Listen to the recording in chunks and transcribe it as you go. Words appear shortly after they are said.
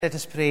Let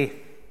us pray.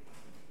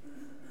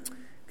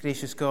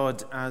 Gracious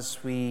God,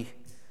 as we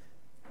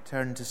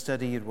turn to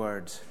study your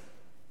word,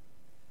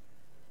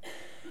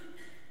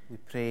 we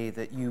pray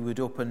that you would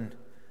open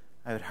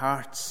our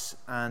hearts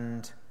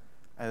and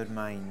our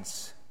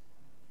minds,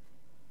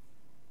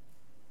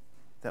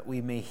 that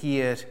we may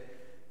hear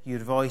your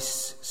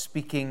voice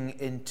speaking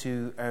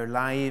into our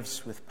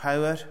lives with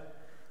power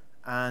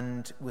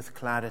and with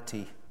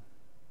clarity.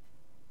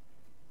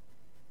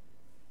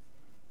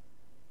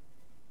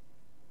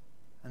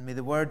 And may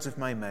the words of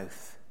my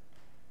mouth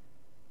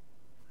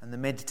and the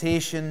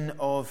meditation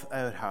of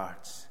our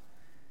hearts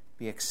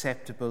be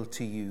acceptable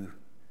to you,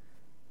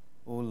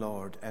 O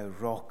Lord, our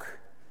rock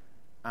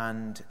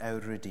and our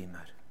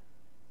Redeemer.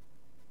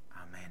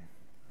 Amen.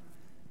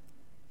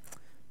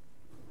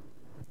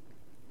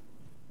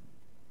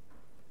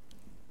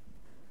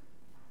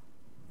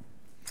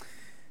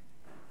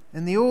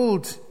 In the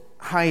old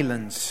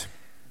Highlands,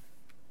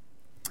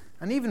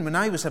 and even when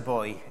I was a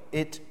boy,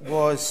 it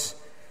was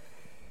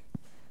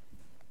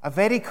a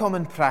very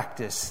common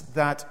practice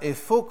that if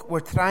folk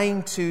were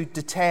trying to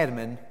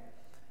determine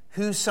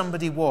who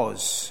somebody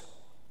was,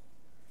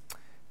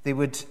 they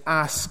would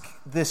ask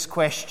this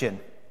question: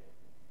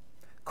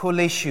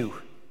 Coleshu.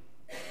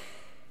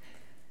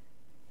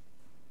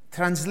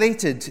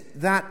 Translated,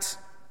 that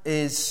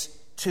is,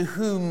 to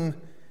whom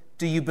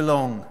do you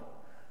belong?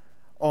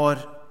 Or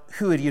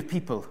who are your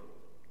people?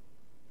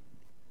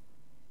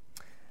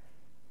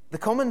 The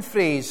common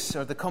phrase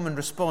or the common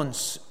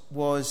response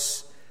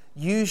was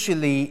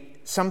usually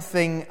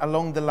something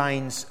along the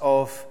lines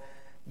of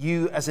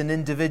you as an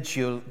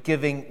individual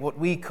giving what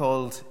we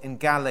called in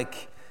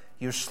Gaelic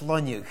your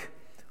slonneach,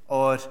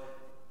 or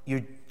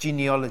your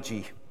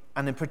genealogy.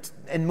 And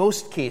in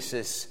most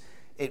cases,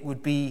 it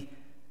would be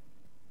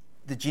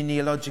the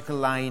genealogical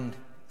line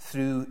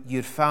through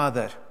your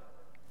father.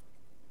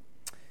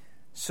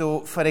 So,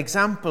 for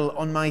example,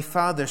 on my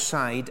father's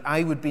side,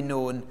 I would be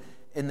known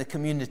in the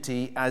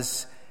community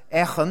as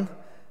Echan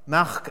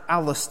Mach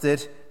Alistair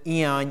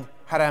Ian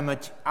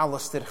Haramaj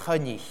Alistair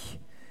Chynich.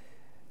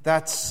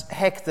 That's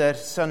Hector,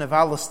 son of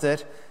Alistair,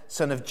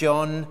 son of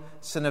John,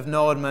 son of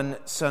Norman,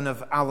 son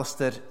of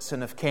Alistair,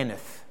 son of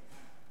Kenneth.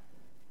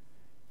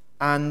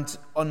 And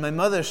on my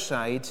mother's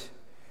side,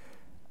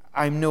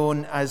 I'm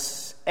known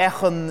as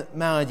Echan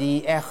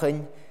Madi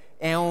Echan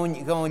Eon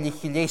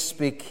Gonlich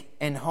Lespik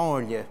en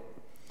Harle.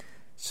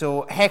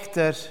 So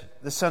Hector,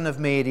 the son of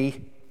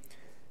Mary,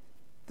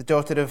 the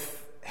daughter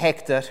of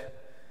Hector,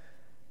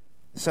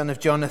 the son of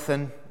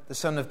Jonathan, the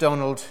son of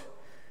Donald,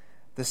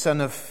 the son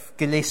of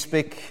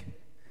Gillespie,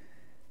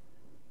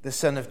 the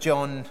son of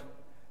John,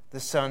 the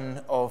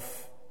son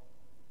of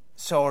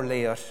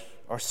Sorley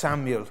or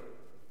Samuel.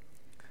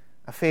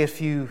 A fair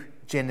few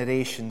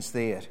generations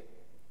there.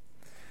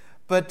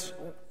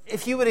 But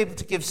if you were able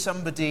to give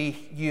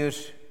somebody your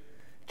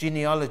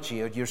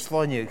genealogy or your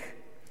slonneach,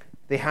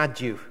 they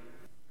had you.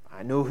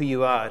 I know who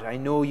you are. I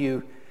know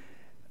you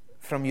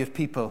from your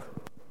people.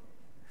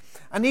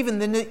 And even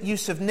the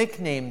use of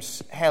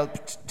nicknames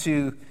helped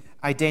to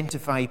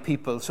identify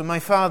people. So my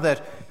father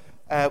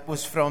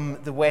was from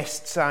the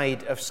west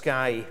side of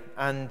Skye,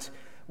 and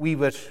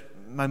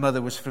my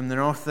mother was from the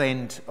north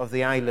end of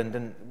the island,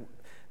 and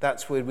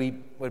that's where we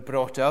were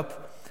brought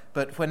up.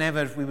 But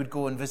whenever we would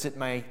go and visit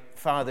my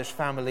father's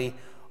family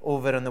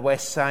over on the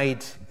west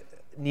side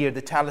near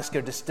the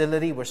Talisker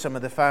distillery, where some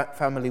of the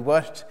family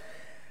worked,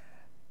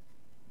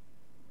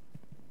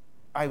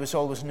 I was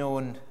always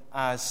known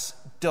as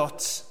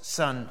Dot's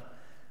son.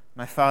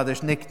 My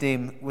father's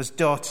nickname was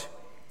Dot.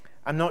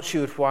 I'm not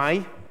sure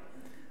why,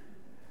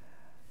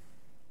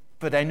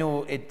 but I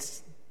know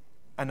it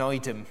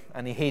annoyed him,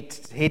 and he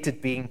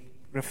hated being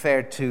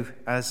referred to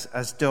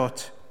as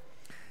Dot.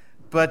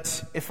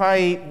 But if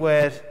I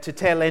were to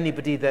tell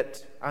anybody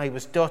that I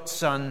was Dot's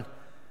son,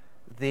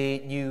 they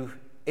knew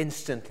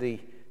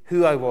instantly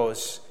who I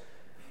was,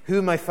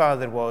 who my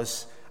father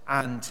was,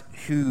 and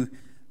who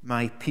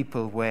my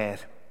people were.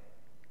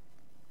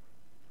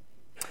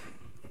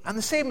 And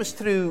the same was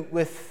true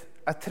with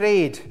a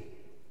trade.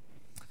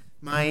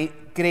 My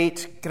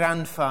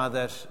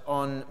great-grandfather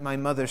on my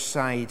mother's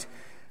side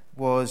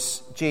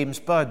was James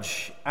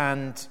Budge,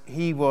 and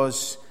he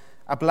was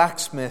a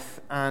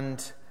blacksmith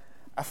and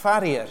a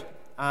farrier.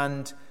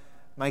 And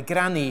my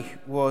granny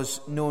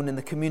was known in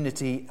the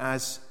community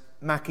as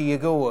Mackie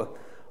Yagoa,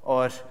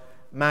 or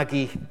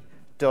Maggie,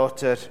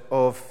 daughter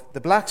of the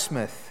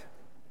blacksmith.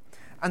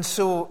 And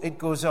so it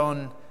goes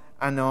on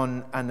and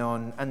on and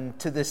on. And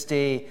to this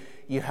day,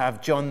 you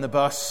have John the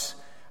Bus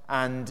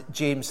and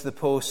James the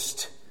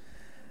Post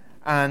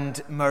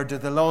and Murder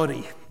the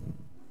Lorry.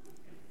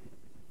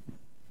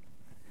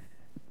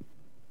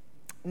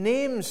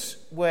 Names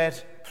were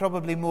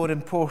probably more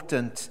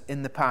important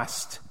in the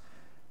past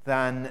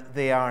than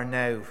they are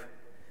now.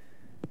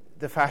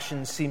 The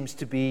fashion seems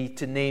to be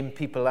to name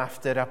people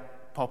after a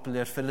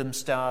popular film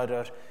star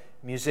or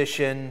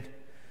musician,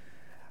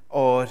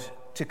 or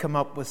to come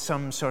up with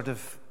some sort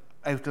of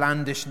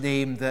outlandish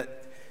name that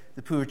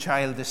the poor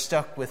child is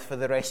stuck with for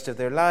the rest of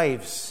their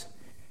lives.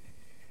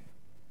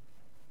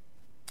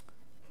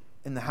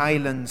 in the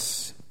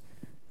Highlands,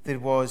 there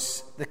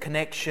was the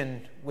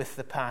connection with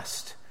the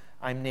past.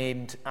 I'm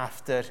named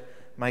after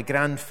my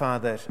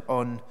grandfather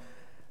on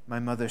my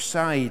mother's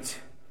side.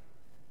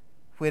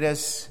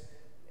 Whereas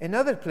in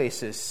other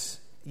places,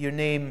 your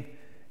name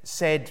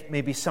said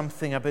maybe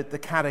something about the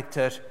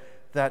character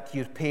that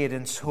your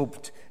parents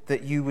hoped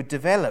that you would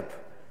develop,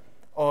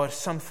 or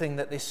something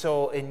that they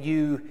saw in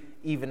you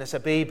even as a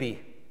baby.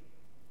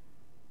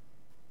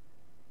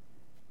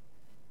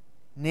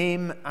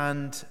 Name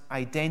and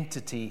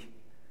identity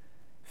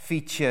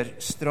feature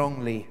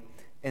strongly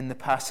in the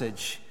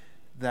passage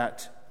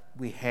that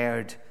we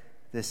heard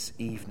this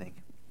evening.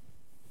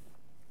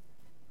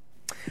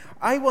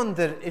 I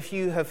wonder if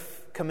you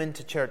have come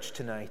into church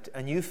tonight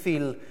and you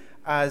feel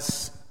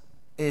as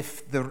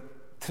if the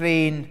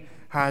train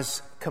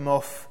has come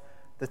off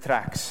the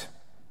tracks.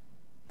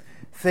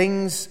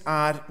 Things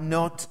are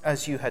not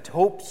as you had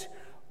hoped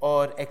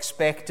or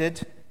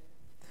expected,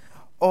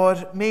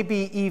 or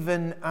maybe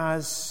even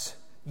as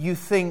you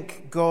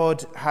think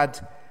God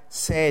had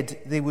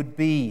said they would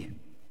be.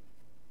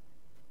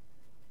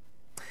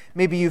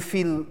 Maybe you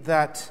feel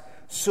that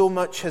so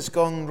much has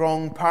gone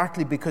wrong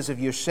partly because of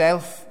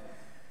yourself.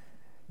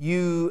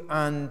 You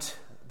and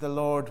the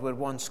Lord were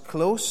once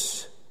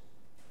close.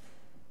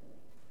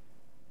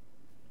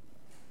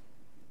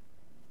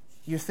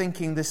 You're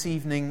thinking this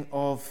evening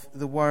of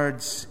the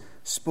words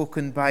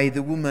spoken by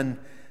the woman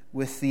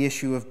with the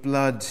issue of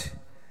blood.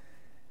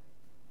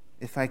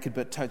 If I could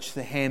but touch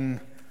the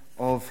hem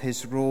of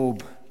his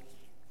robe,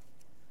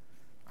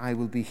 I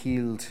will be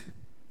healed.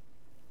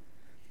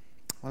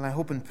 Well, I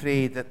hope and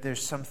pray that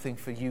there's something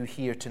for you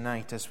here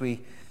tonight as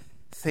we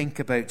think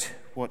about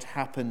what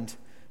happened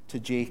to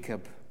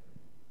Jacob.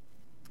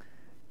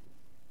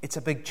 It's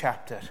a big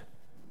chapter.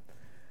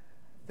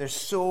 There's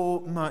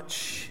so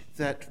much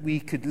that we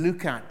could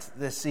look at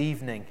this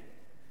evening,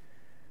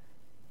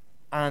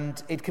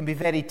 and it can be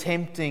very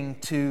tempting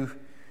to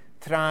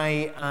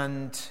try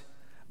and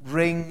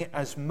wring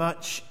as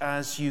much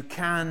as you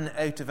can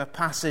out of a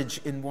passage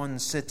in one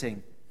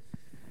sitting.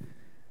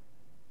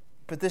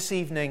 But this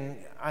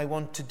evening, I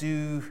want to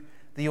do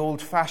the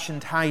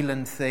old-fashioned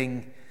Highland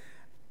thing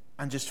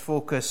and just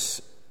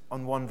focus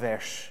on one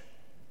verse.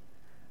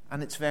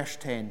 And it's verse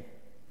 10.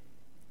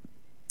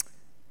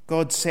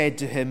 God said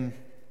to him,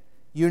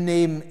 "Your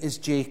name is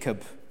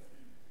Jacob,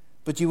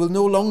 but you will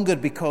no longer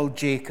be called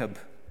Jacob.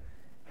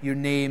 Your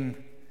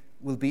name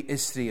will be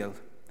Israel."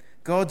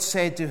 God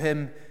said to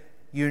him,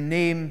 "Your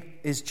name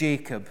is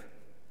Jacob,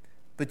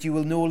 but you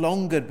will no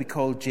longer be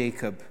called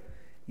Jacob.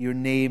 Your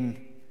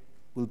name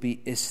will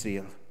be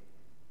Israel."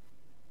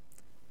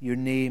 Your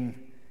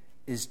name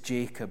is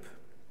Jacob.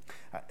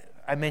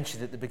 I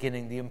mentioned at the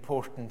beginning the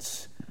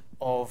importance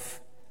of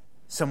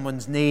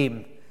someone's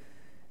name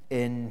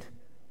in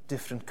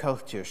different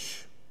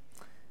cultures.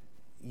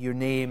 Your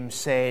name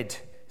said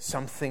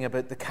something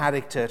about the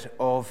character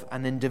of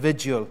an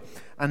individual.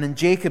 And in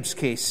Jacob's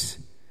case,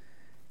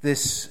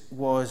 this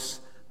was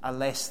a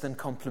less than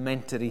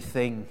complimentary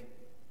thing.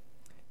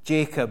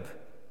 Jacob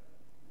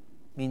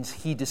means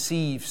he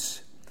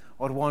deceives,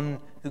 or one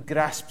who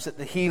grasps at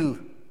the heel.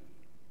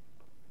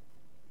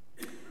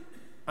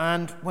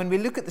 And when we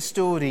look at the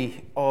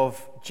story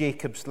of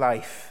Jacob's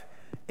life,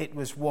 it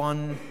was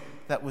one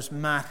that was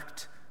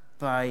marked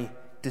by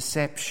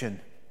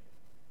deception.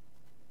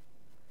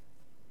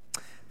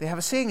 They have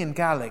a saying in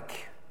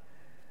Gaelic.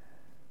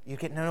 You're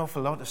getting an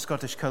awful lot of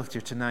Scottish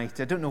culture tonight.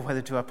 I don't know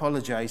whether to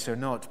apologise or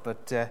not,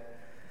 but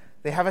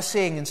they have a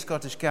saying in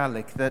Scottish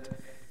Gaelic that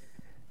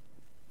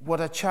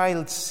what a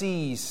child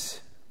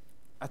sees,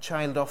 a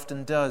child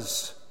often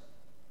does.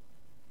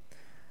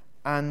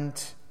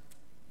 And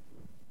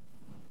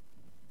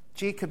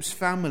Jacob's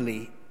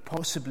family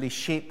possibly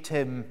shaped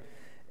him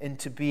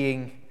into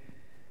being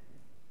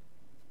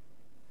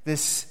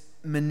this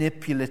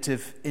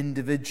manipulative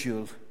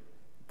individual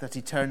that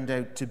he turned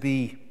out to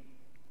be.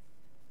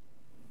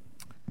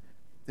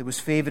 There was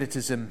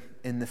favoritism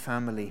in the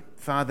family.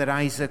 Father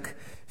Isaac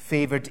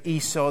favoured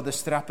Esau, the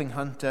strapping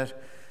hunter.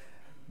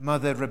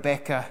 Mother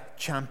Rebecca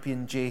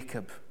championed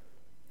Jacob.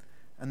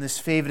 And this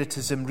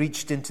favoritism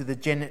reached into the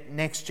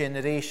next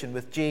generation,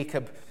 with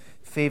Jacob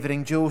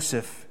favouring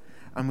Joseph.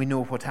 And we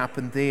know what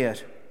happened there.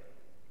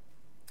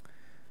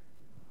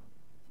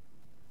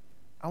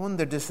 I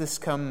wonder, does this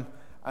come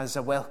as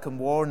a welcome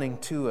warning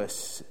to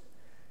us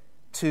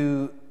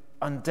to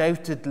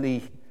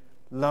undoubtedly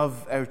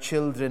love our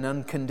children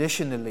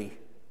unconditionally,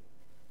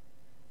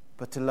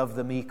 but to love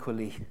them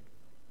equally?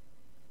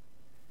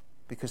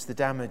 Because the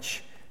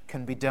damage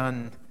can be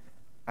done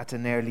at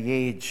an early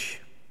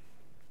age.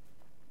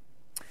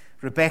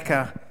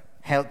 Rebekah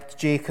helped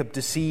Jacob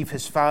deceive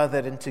his father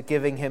into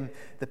giving him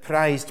the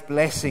prized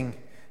blessing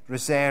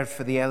reserved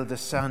for the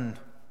eldest son.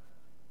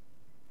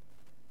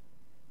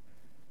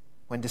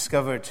 When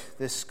discovered,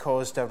 this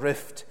caused a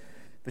rift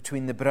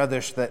between the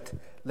brothers that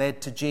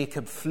led to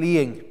Jacob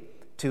fleeing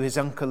to his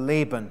uncle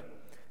Laban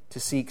to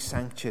seek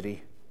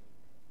sanctuary.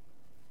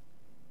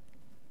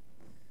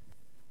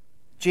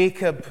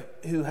 Jacob,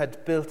 who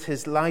had built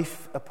his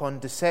life upon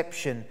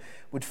deception,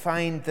 would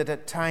find that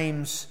at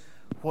times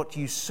what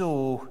you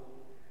sow,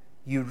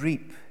 you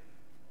reap.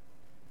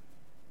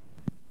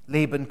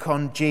 Laban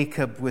conned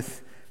Jacob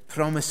with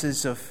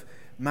promises of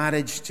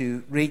marriage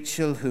to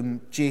Rachel,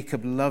 whom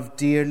Jacob loved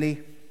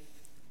dearly.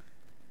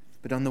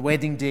 But on the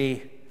wedding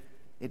day,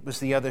 it was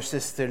the other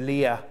sister,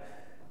 Leah,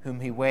 whom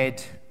he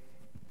wed.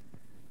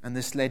 And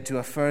this led to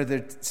a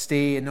further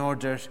stay in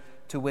order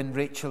to win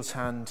Rachel's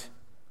hand.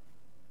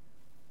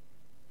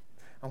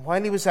 And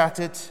while he was at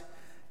it,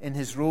 in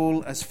his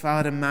role as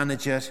farm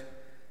manager,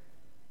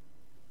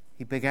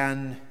 he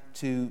began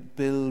to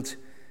build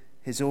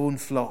his own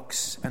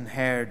flocks and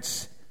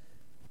herds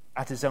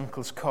at his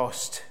uncle's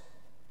cost.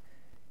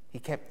 He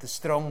kept the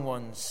strong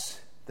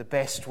ones, the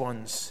best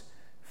ones,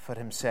 for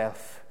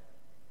himself.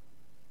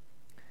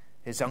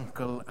 His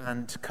uncle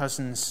and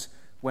cousins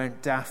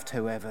weren't daft,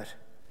 however.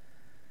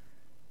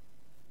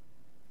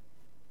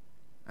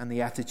 And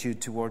the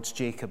attitude towards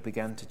Jacob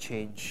began to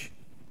change.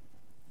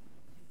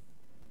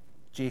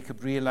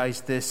 Jacob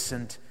realized this,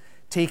 and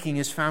taking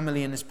his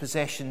family and his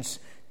possessions,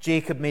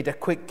 Jacob made a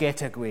quick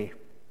getaway.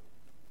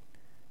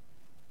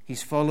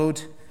 He's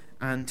followed,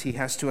 and he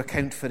has to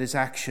account for his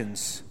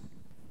actions.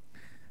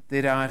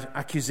 There are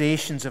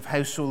accusations of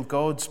household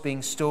gods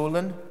being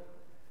stolen,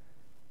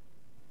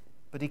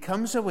 but he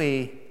comes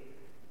away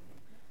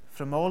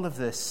from all of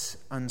this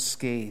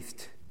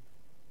unscathed.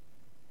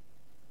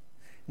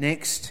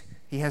 Next,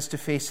 he has to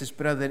face his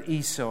brother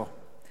Esau.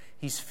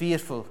 He's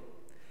fearful,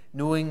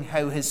 knowing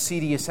how his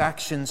serious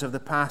actions of the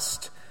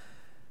past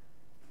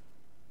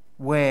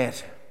were.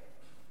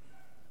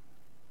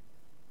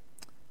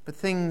 But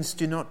things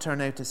do not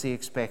turn out as he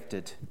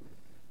expected,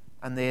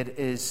 and there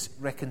is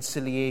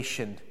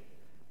reconciliation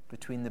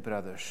between the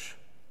brothers.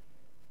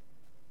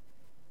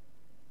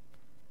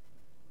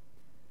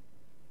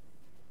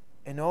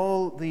 In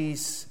all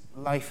these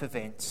life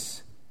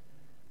events,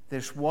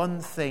 there's one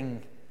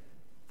thing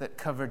that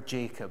covered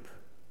Jacob,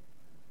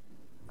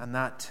 and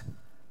that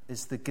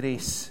is the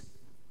grace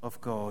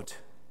of God.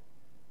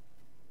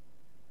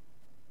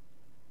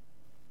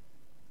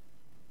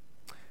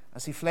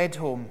 As he fled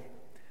home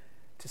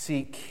to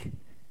seek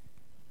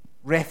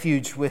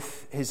refuge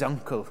with his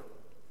uncle,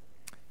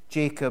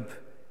 Jacob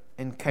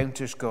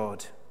encounters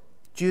God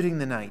during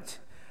the night.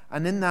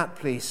 And in that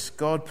place,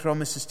 God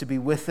promises to be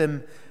with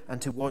him and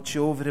to watch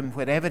over him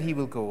wherever he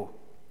will go.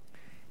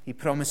 He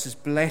promises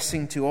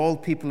blessing to all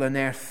people on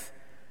earth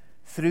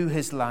through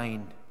his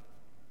line.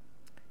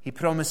 He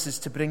promises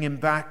to bring him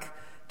back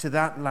to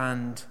that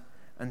land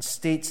and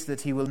states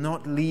that he will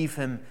not leave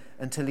him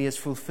until he has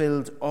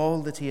fulfilled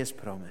all that he has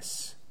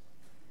promised.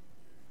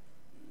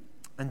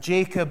 And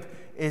Jacob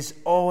is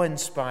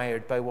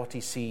awe-inspired by what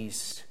he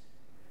sees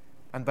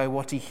and by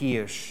what he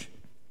hears.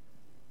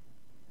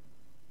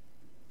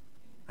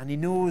 And he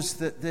knows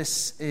that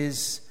this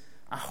is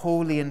a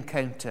holy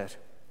encounter.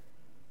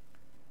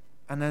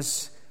 And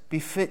as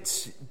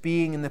befits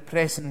being in the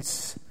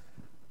presence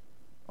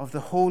of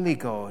the holy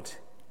God,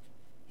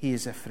 he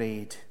is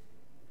afraid.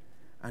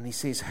 And he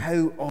says,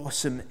 "How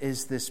awesome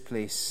is this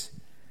place?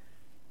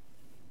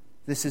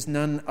 This is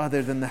none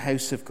other than the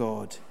house of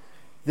God.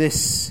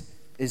 This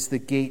is the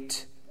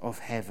gate of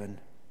heaven."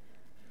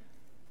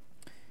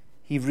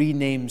 He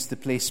renames the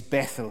place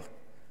Bethel,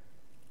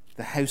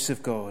 the house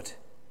of God,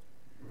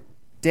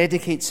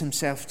 dedicates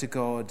himself to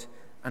God,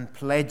 and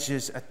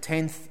pledges a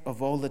tenth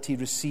of all that he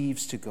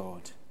receives to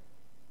God.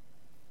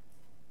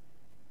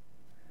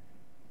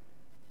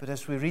 But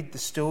as we read the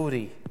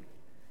story,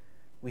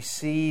 we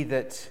see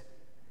that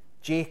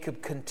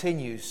Jacob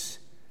continues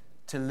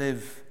to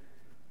live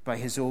by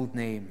his old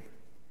name.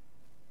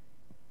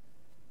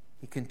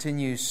 He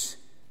continues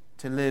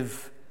to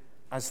live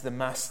as the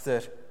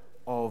master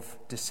of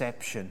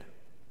deception.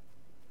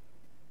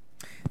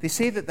 They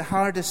say that the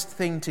hardest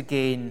thing to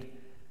gain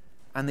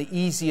and the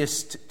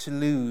easiest to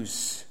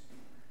lose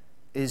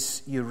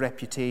is your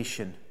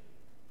reputation.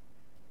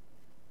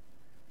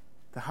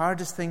 The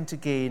hardest thing to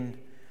gain,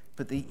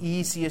 but the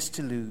easiest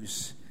to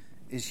lose,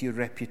 is your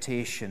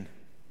reputation.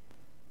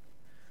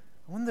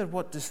 I wonder,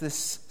 what does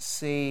this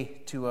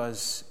say to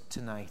us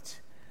tonight?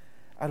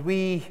 Are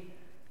we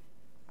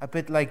a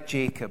bit like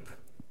Jacob,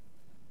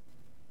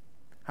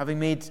 having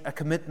made a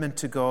commitment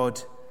to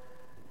God,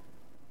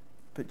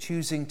 but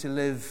choosing to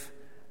live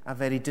a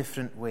very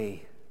different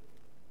way?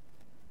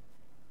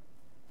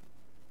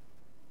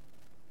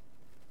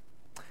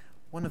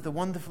 One of the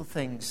wonderful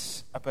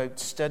things about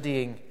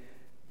studying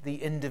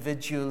the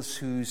individuals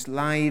whose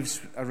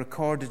lives are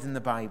recorded in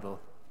the Bible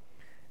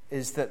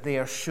is that they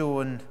are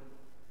shown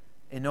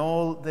in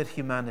all their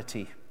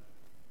humanity,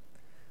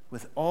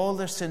 with all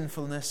their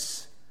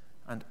sinfulness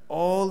and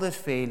all their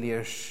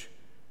failures.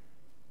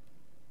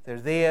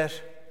 They're there,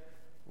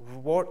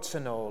 warts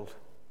and all,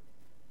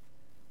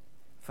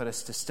 for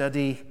us to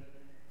study,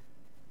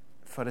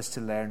 for us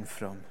to learn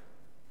from.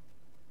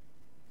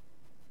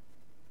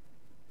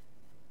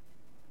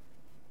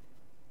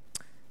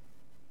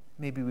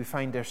 Maybe we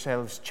find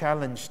ourselves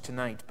challenged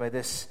tonight by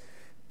this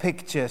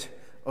picture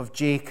of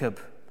Jacob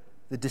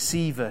the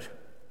deceiver.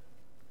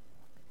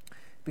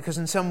 Because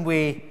in some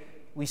way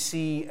we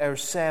see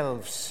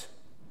ourselves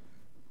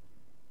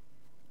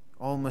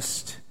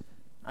almost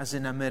as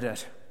in a mirror.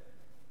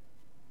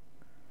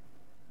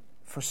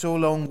 For so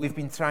long we've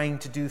been trying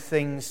to do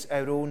things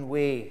our own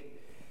way,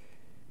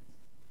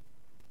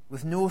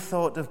 with no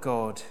thought of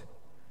God,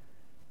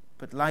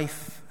 but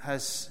life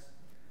has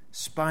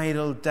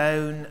spiraled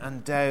down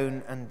and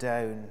down and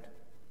down.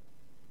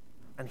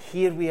 And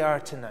here we are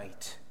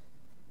tonight.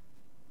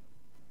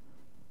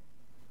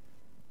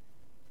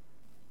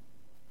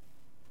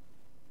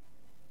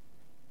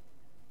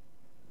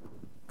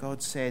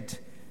 God said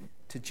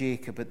to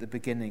Jacob at the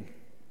beginning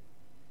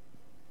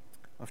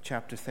of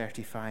chapter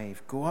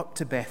 35, "Go up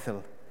to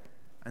Bethel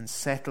and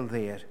settle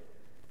there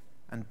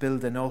and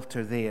build an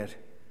altar there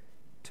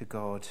to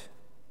God."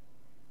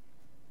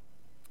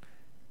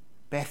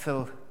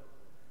 Bethel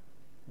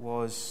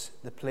was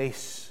the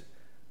place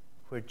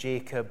where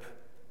Jacob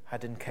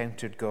had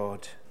encountered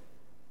God.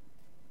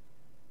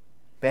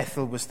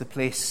 Bethel was the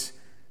place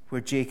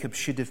where Jacob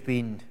should have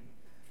been,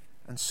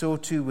 and so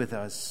too with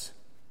us.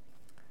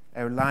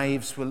 Our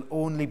lives will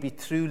only be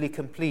truly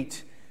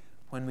complete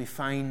when we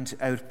find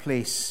our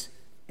place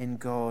in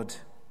God.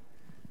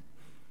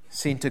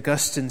 St.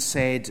 Augustine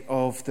said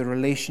of the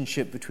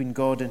relationship between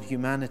God and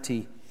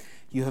humanity,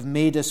 "You have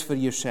made us for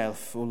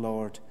yourself, O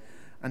Lord,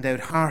 and our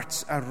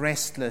hearts are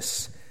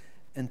restless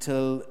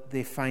until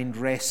they find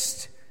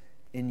rest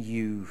in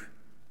you."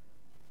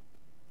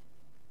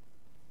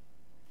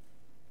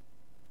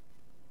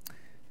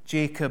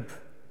 Jacob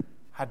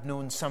had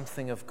known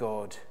something of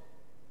God,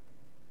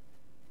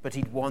 but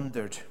he'd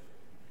wandered,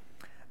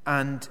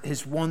 and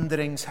his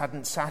wanderings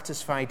hadn't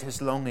satisfied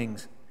his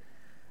longings.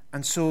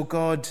 And so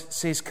God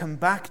says, come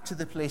back to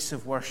the place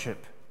of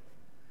worship.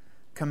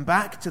 Come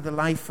back to the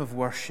life of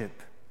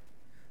worship.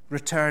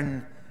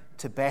 Return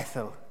to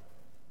Bethel.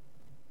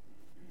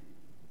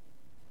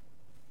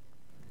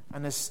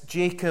 And as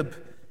Jacob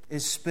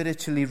is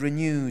spiritually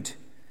renewed,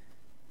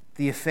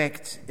 the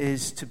effect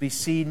is to be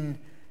seen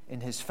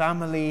in his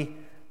family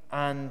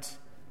and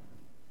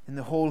in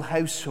the whole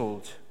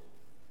household,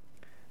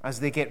 as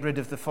they get rid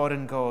of the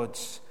foreign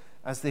gods,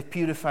 as they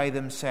purify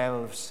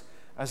themselves,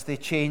 as they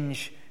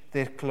change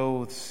their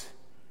clothes.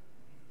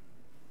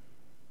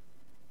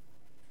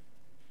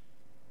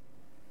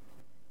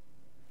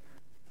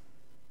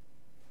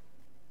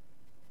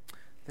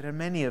 There are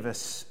many of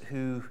us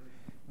who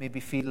maybe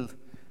feel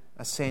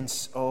a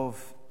sense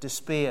of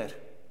despair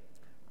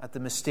at the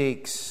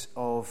mistakes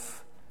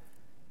of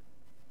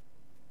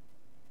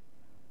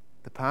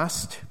the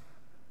past,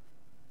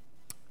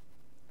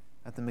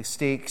 at the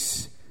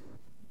mistakes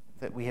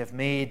that we have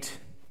made,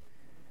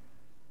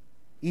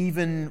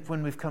 even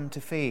when we've come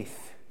to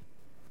faith.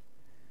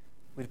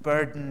 We're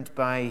burdened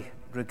by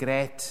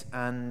regret,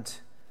 and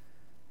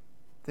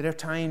there are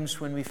times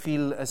when we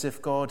feel as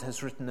if God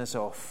has written us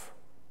off.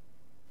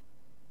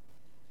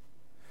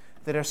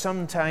 There are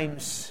some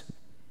times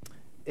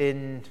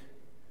in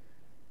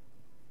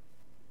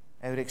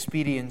our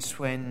experience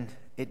when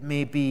it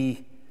may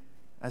be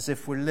as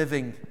if we're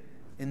living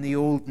in the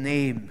old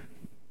name.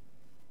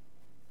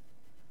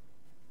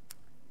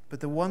 But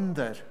the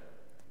wonder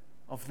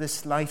of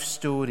this life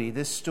story,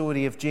 this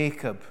story of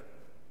Jacob,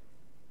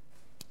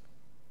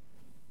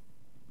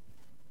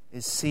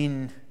 is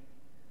seen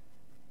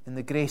in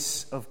the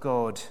grace of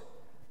God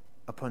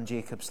upon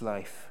Jacob's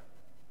life.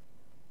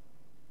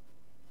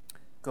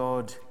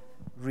 God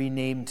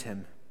renamed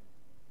him.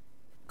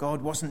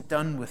 God wasn't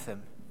done with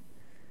him.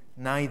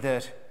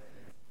 Neither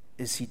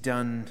is he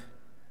done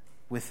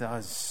with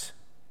us.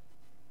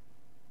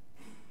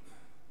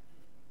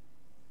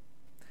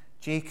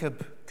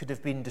 Jacob could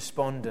have been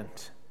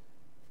despondent.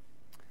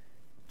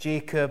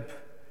 Jacob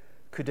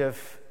could have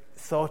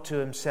thought to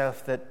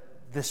himself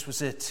that this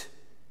was it.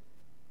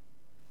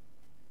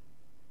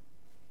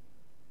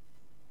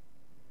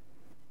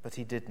 But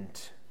he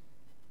didn't.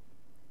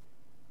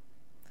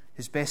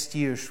 His best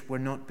years were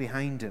not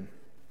behind him.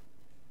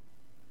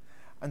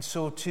 And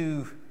so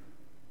too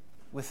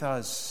with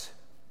us.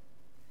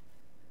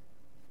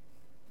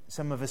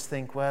 Some of us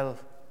think, well,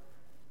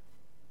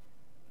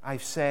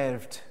 I've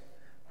served.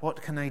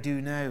 What can I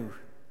do now?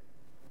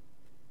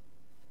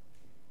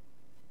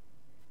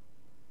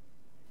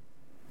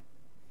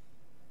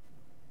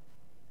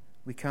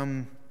 We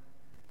come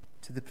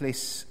to the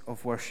place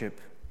of worship.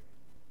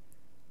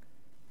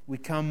 We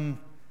come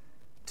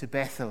to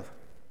Bethel.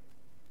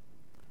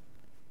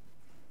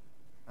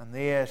 And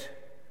there,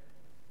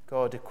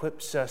 God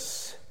equips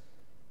us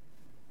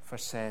for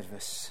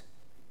service.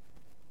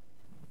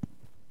 I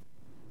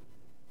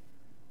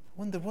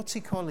wonder, what's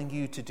he calling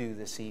you to do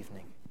this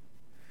evening?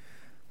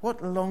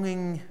 What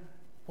longing,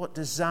 what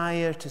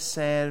desire to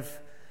serve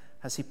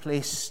has he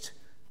placed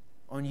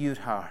on your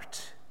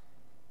heart?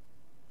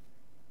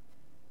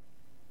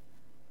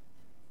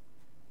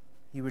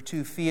 You were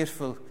too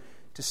fearful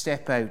to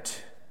step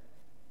out.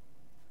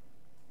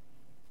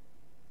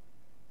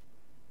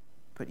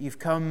 But you've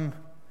come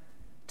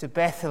to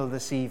Bethel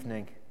this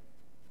evening.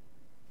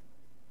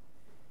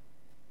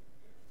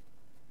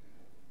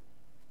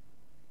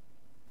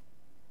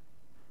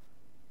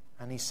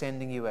 And he's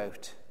sending you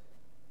out.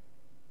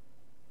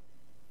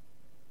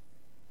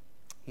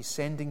 He's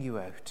sending you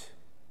out.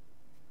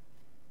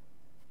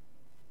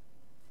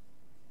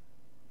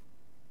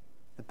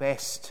 The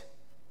best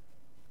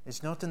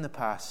is not in the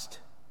past.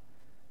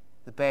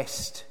 The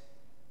best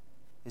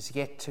is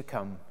yet to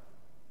come.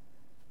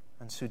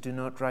 And so do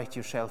not write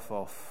yourself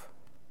off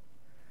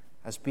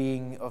as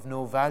being of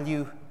no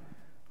value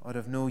or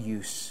of no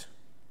use.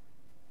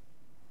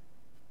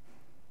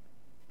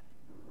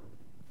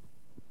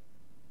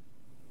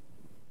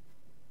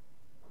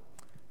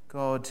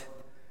 God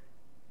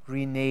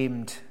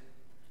renamed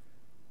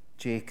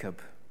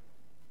Jacob.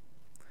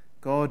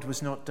 God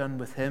was not done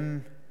with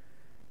him,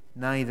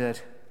 neither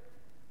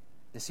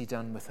is he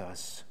done with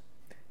us.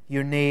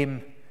 Your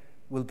name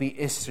will be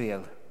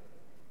Israel,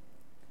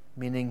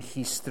 meaning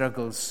he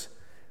struggles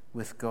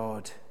with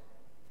God.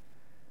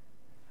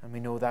 And we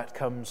know that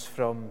comes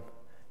from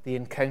the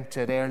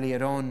encounter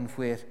earlier on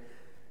where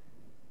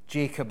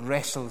Jacob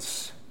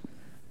wrestles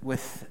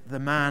with the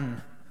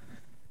man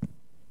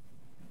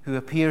who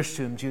appears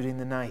to him during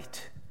the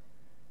night.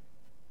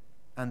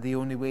 And the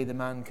only way the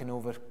man can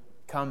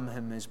overcome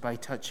him is by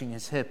touching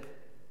his hip.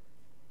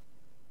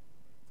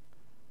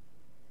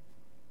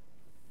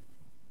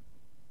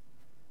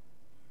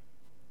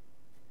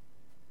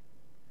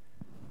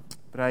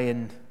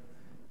 Brian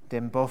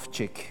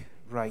Dembowczyk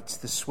writes,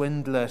 the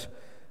swindler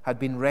had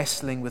been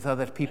wrestling with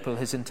other people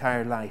his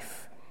entire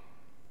life.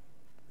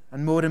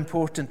 And more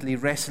importantly,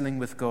 wrestling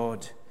with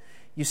God.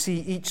 You see,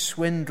 each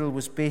swindle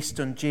was based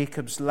on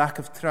Jacob's lack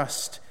of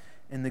trust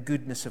in the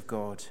goodness of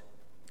God.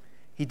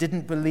 He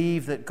didn't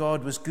believe that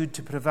God was good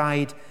to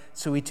provide,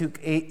 so he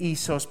took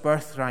Esau's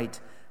birthright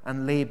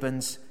and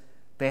Laban's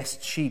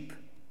best sheep.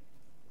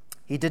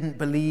 He didn't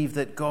believe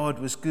that God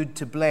was good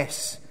to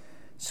bless,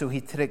 so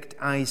he tricked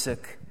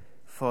Isaac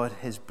for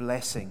his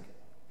blessing.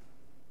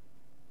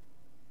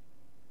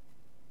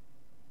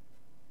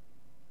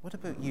 What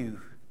about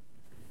you?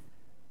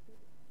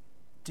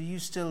 Do you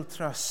still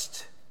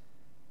trust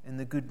in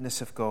the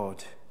goodness of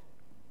God?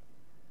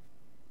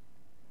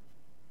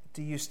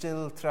 Do you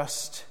still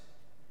trust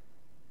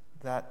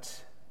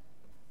that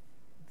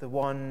the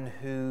one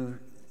who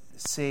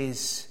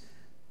says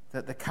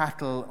that the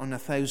cattle on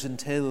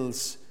 1,000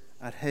 hills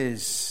are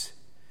his,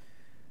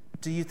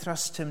 do you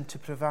trust him to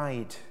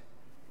provide?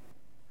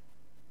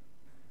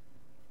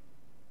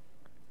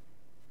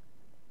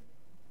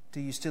 Do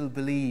you still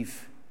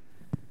believe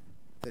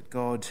that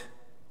God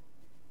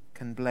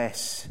can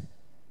bless?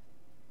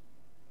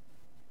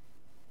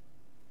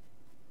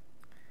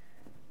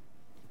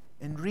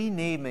 In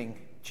renaming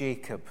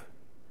Jacob,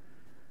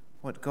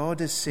 what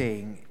God is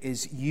saying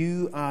is,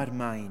 you are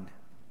mine,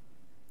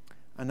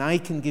 and I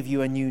can give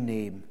you a new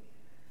name,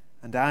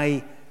 and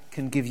I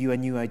can give you a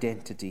new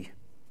identity.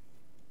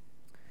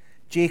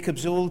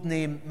 Jacob's old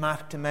name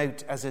marked him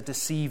out as a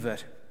deceiver.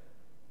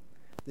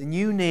 The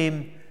new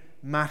name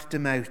marked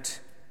him out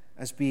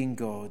as being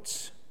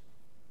God's.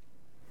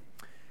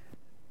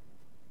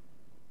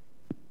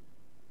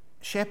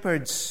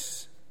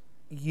 Shepherds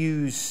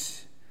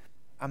use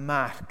a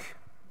mark.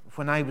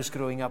 When I was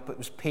growing up, it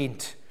was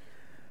paint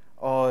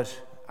or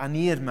an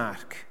ear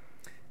mark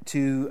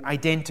to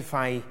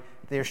identify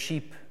their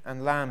sheep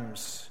and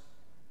lambs.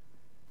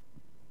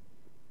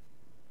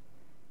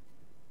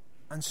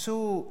 And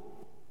so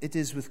it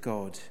is with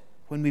God.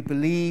 When we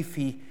believe,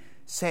 he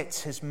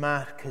sets his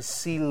mark, his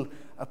seal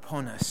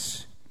upon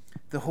us.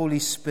 The Holy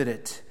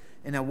Spirit,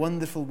 in a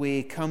wonderful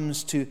way,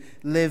 comes to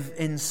live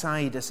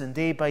inside us, and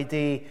day by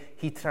day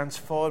he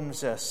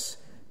transforms us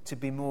to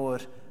be more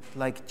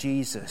like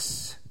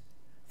Jesus.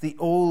 The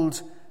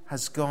old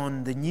has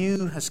gone, the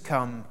new has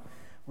come.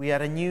 We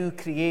are a new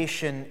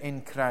creation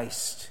in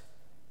Christ.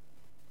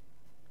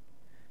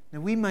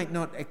 Now, we might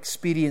not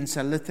experience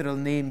a literal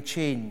name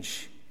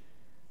change,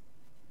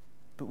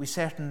 but we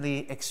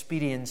certainly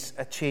experience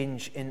a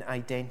change in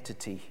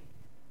identity.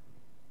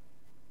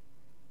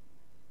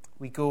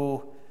 We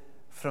go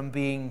from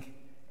being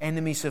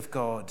enemies of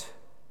God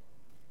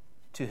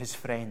to his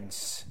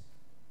friends.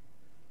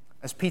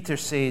 As Peter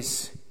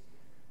says,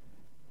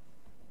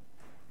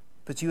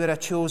 but you are a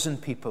chosen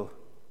people,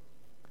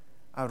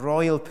 a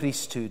royal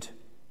priesthood,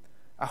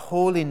 a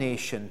holy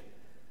nation,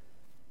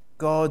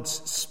 God's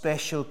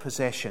special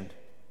possession,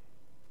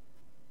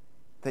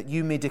 that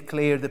you may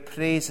declare the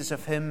praises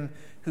of him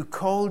who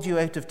called you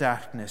out of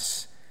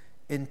darkness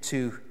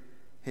into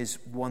his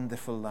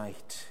wonderful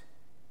light.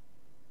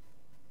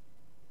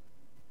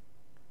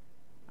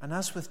 And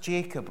as with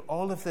Jacob,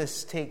 all of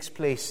this takes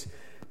place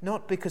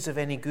not because of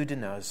any good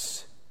in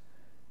us,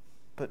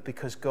 but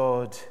because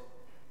God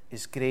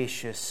is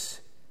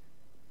gracious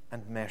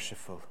and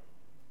merciful.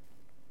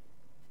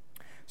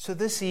 So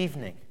this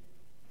evening,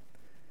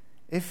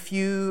 if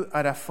you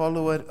are a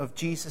follower of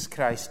Jesus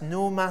Christ,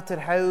 no matter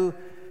how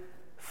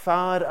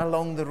far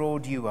along the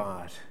road you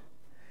are,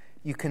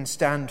 you can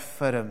stand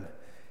firm,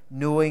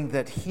 knowing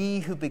that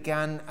he who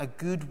began a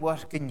good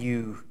work in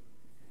you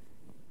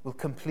will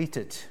complete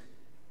it.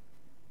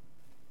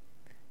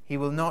 He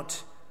will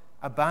not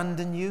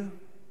abandon you.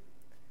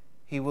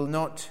 He will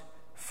not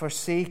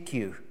forsake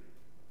you.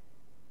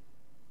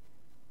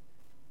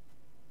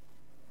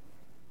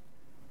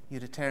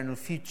 Your eternal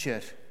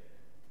future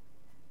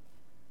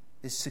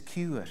is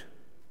secure.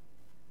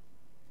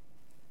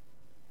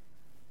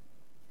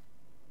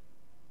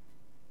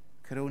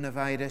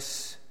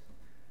 Coronavirus,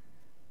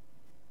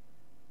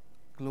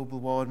 global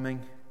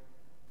warming,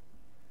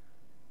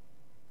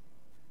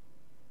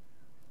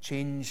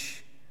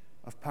 change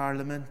of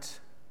Parliament,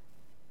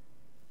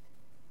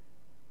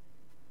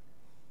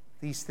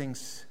 these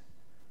things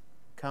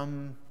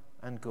come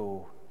and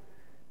go.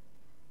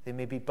 They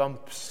may be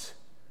bumps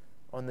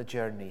on the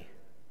journey,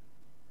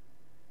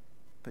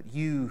 but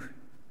you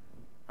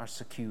are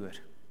secure.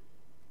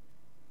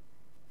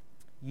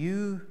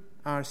 You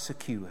are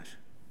secure.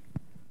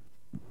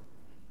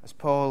 As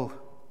Paul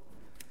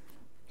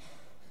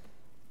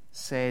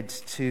said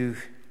to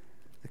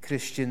the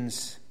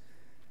Christians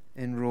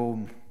in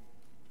Rome,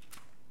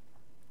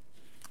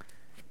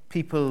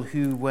 people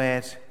who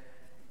were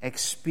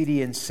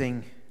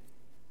experiencing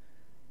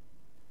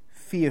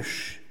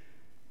fierce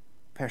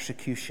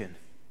persecution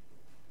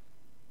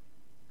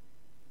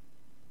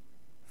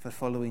for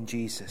following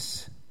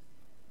Jesus.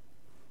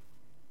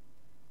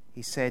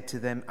 He said to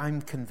them,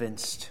 I'm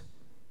convinced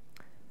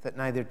that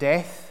neither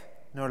death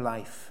nor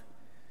life,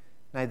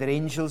 neither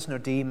angels nor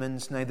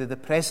demons, neither the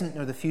present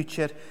nor the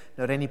future,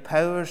 nor any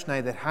powers,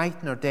 neither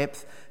height nor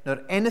depth,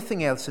 nor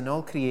anything else in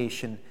all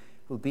creation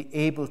will be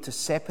able to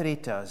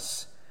separate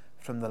us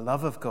from the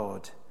love of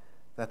God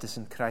that is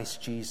in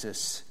Christ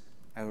Jesus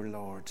our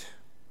Lord.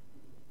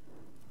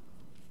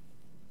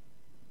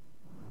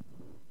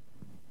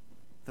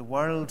 The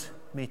world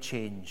may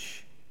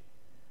change.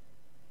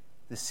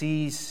 The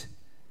seas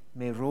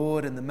may roar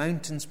and the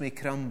mountains may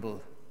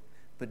crumble.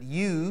 But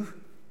you,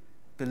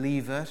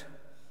 believer,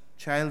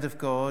 child of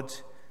God,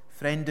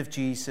 friend of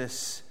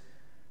Jesus,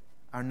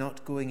 are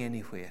not going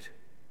anywhere.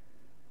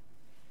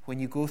 When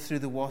you go through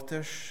the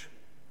waters,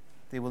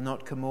 they will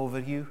not come over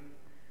you.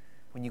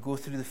 When you go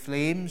through the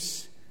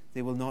flames,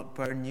 they will not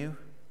burn you.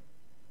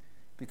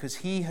 Because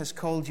he has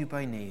called you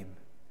by name.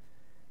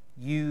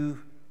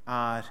 You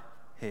are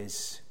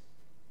his.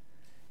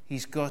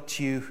 He's got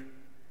you,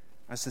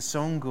 as the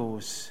song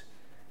goes,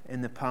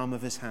 in the palm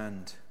of his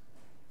hand.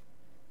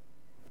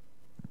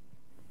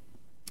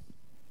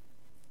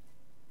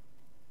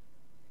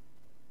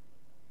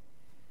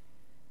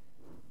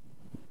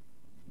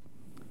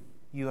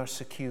 You are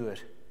secure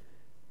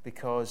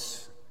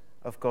because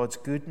of God's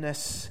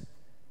goodness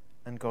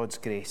and God's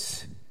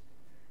grace.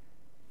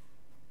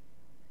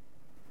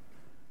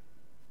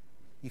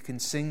 You can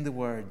sing the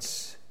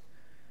words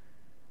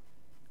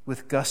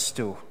with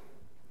gusto.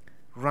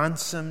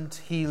 Ransomed,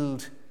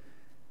 healed,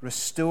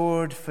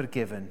 restored,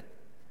 forgiven,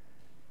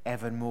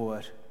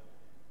 evermore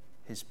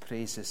his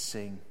praises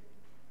sing.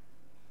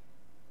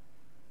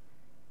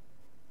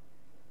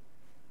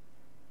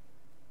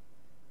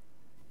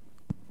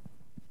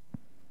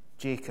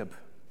 Jacob,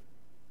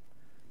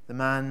 the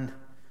man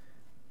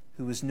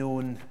who was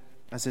known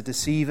as a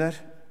deceiver,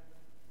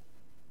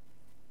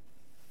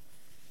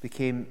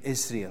 became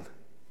Israel,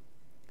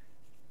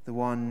 the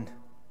one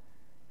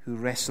who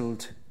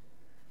wrestled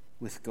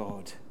with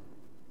God.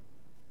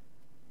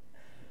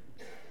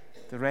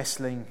 The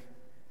wrestling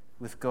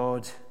with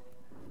God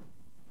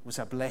was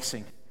a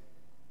blessing.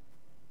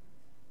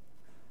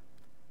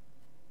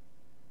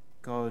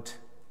 God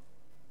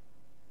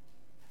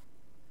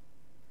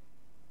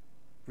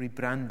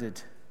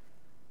rebranded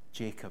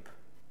Jacob.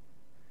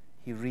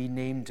 He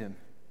renamed him.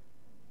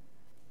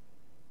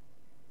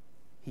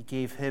 He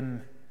gave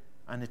him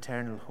an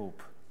eternal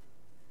hope.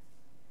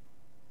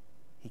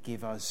 He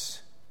gave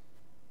us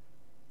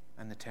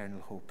an eternal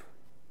hope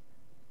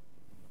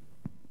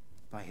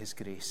by his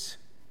grace.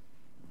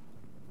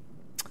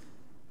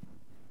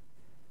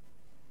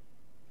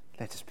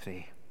 Let us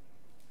pray.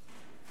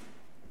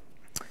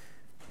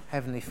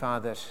 Heavenly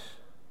Father,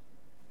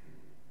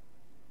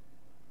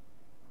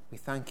 we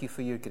thank you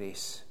for your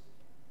grace.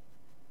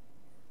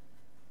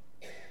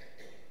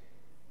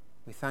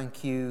 We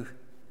thank you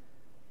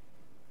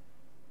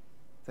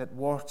that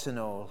warts and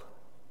all,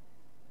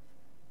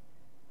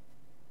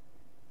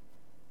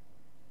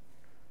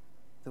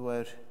 though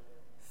our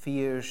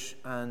fears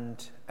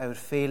and our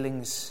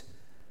failings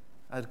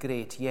are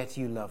great, yet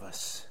you love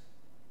us.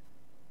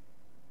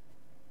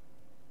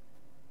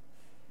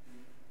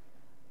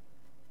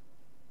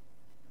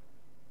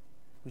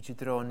 Would you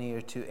draw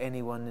near to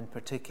anyone in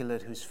particular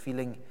who's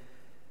feeling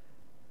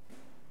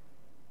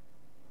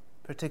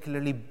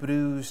particularly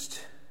bruised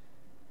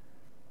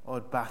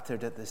or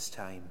battered at this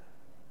time?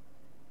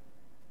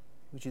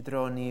 Would you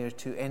draw near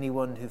to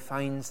anyone who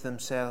finds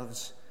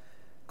themselves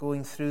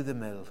going through the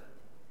mill?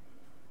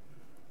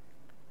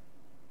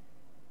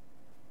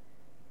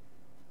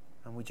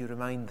 And would you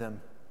remind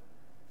them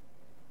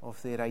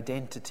of their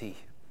identity,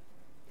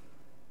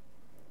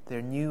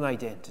 their new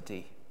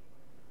identity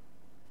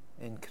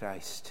in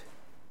Christ?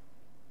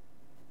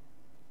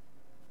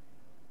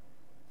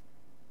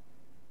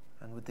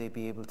 And would they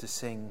be able to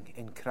sing,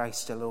 in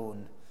Christ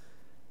alone,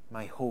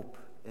 my hope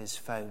is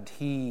found.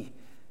 He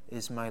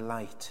is my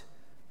light,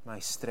 my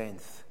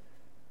strength,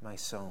 my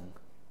song.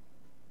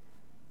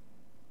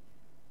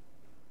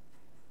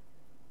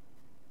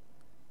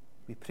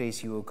 We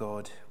praise you, O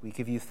God. We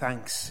give you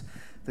thanks,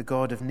 the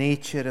God of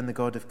nature and the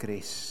God of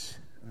grace,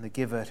 and the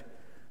giver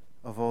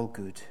of all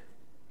good.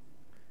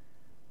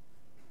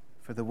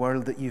 For the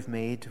world that you've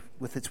made,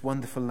 with its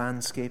wonderful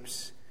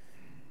landscapes,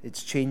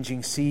 its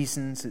changing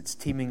seasons, its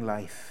teeming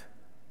life.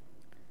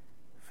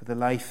 For the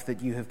life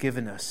that you have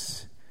given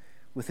us,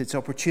 with its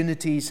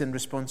opportunities and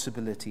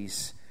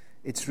responsibilities,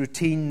 its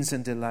routines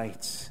and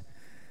delights.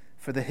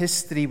 For the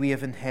history we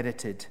have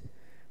inherited,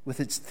 with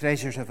its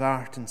treasures of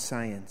art and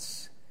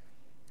science,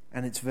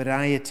 and its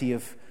variety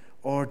of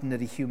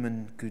ordinary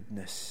human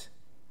goodness.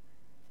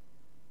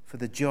 For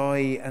the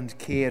joy and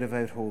care of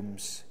our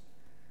homes,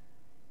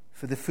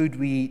 for the food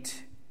we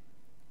eat,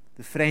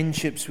 the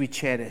friendships we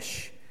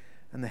cherish,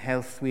 and the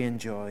health we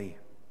enjoy.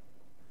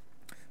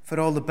 For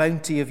all the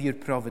bounty of your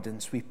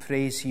providence, we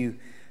praise you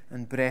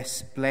and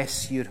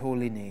bless your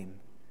holy name.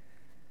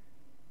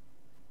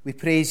 We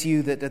praise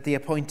you that at the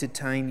appointed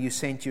time you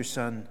sent your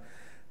Son,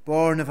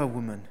 born of a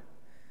woman,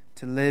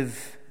 to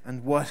live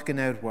and work in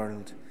our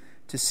world,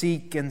 to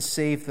seek and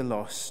save the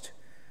lost,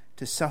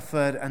 to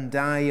suffer and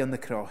die on the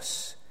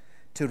cross,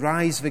 to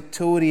rise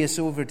victorious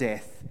over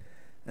death,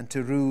 and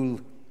to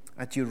rule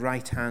at your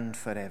right hand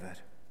forever.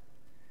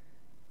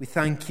 We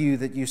thank you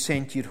that you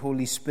sent your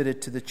Holy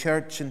Spirit to the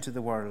church and to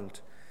the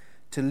world,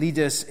 to lead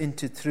us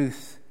into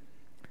truth,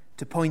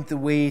 to point the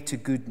way to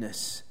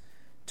goodness,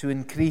 to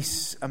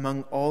increase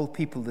among all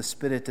people the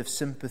spirit of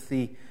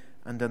sympathy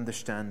and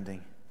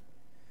understanding.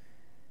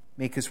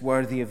 Make us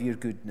worthy of your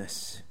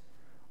goodness.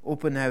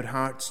 Open our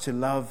hearts to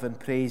love and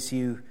praise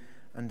you,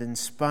 and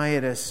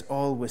inspire us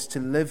always to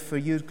live for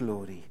your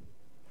glory.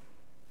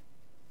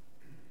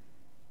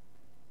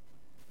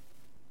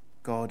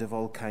 God of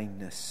all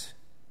kindness,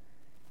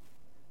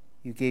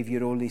 you gave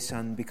your only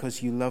Son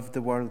because you loved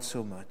the world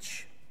so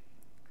much.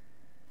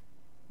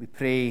 We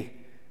pray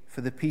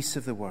for the peace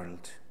of the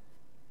world.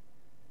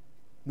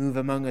 Move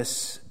among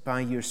us by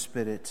your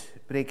Spirit.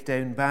 Break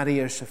down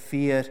barriers of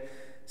fear,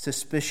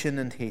 suspicion,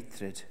 and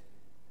hatred.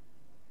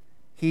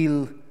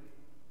 Heal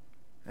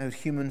our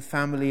human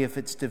family of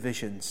its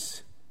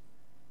divisions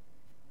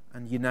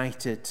and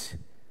unite it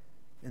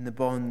in the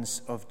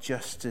bonds of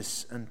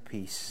justice and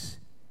peace.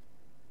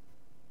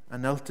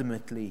 And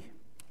ultimately,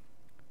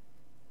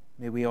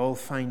 may we all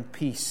find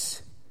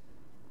peace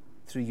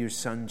through your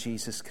Son,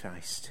 Jesus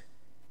Christ.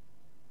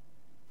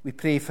 We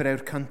pray for our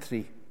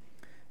country.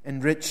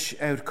 Enrich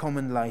our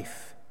common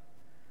life.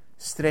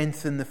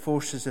 Strengthen the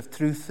forces of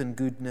truth and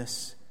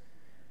goodness.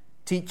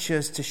 Teach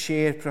us to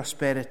share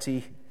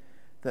prosperity,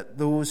 that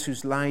those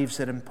whose lives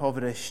are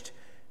impoverished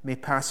may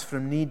pass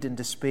from need and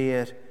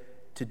despair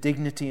to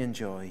dignity and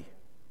joy.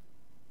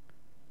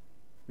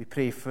 We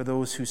pray for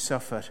those who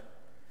suffer.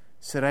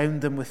 Surround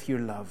them with your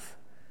love.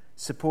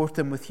 Support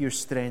them with your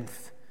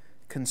strength.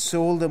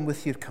 Console them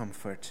with your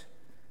comfort.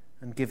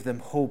 And give them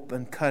hope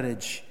and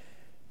courage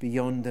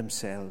beyond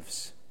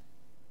themselves.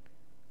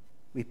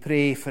 We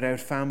pray for our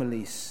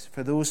families,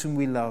 for those whom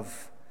we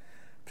love.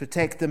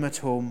 Protect them at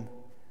home.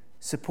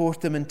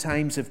 Support them in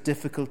times of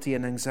difficulty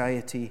and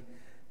anxiety,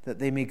 that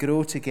they may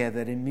grow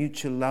together in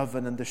mutual love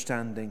and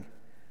understanding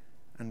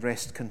and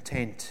rest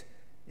content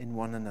in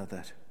one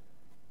another.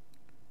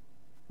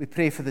 We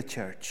pray for the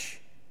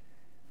church.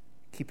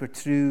 Keep her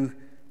true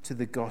to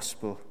the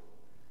gospel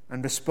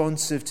and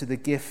responsive to the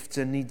gifts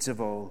and needs of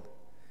all.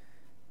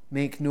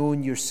 Make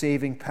known your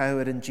saving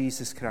power in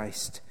Jesus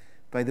Christ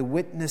by the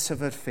witness of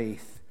her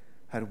faith,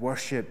 her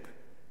worship,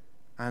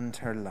 and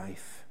her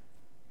life.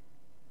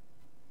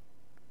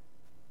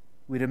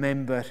 We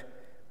remember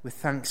with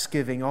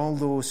thanksgiving all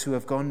those who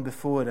have gone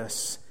before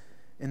us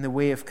in the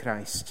way of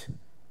Christ.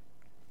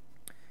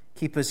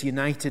 Keep us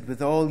united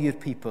with all your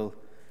people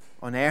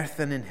on earth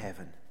and in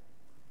heaven.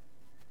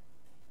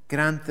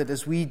 Grant that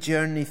as we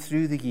journey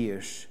through the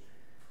years,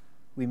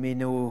 we may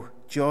know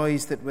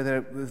joys that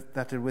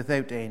are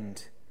without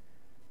end,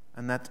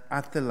 and that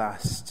at the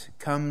last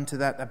come to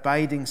that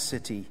abiding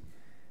city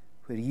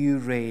where you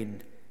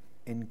reign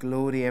in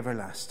glory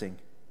everlasting,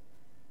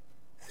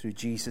 through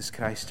Jesus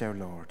Christ our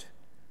Lord.